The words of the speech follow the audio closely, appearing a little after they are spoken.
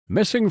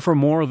Missing for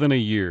more than a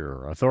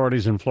year,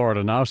 authorities in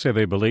Florida now say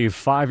they believe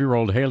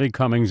 5-year-old Haleigh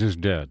Cummings is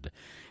dead.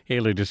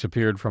 Haleigh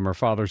disappeared from her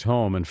father's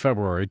home in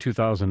February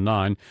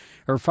 2009.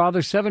 Her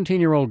father's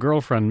 17-year-old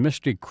girlfriend,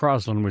 Misty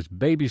Crosland, was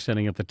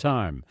babysitting at the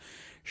time.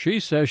 She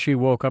says she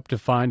woke up to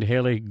find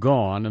Haleigh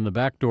gone and the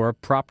back door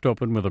propped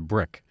open with a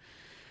brick.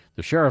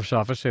 The sheriff's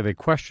office say they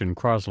questioned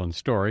Crosland's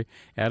story,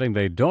 adding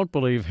they don't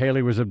believe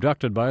Haleigh was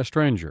abducted by a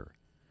stranger.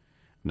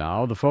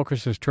 Now the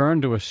focus has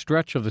turned to a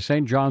stretch of the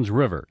St. Johns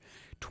River.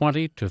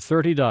 20 to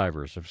 30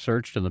 divers have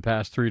searched in the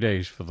past 3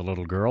 days for the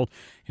little girl.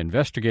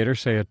 Investigators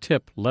say a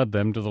tip led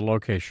them to the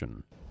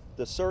location.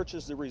 The search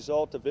is the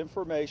result of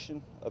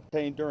information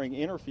obtained during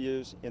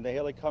interviews in the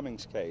Haleigh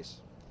Cummings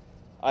case.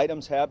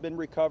 Items have been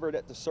recovered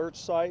at the search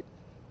site,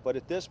 but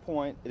at this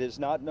point it is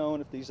not known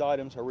if these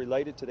items are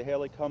related to the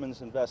Haleigh Cummings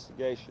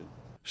investigation.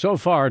 So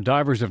far,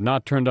 divers have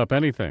not turned up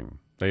anything.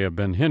 They have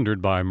been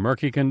hindered by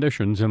murky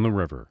conditions in the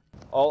river.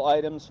 All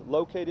items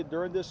located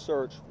during this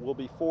search will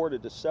be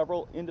forwarded to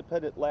several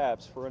independent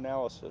labs for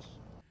analysis.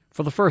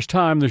 For the first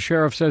time, the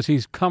sheriff says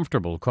he's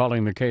comfortable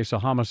calling the case a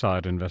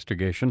homicide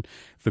investigation.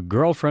 The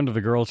girlfriend of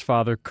the girl's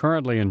father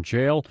currently in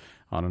jail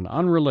on an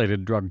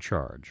unrelated drug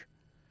charge.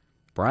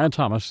 Brian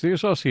Thomas, The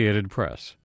Associated Press.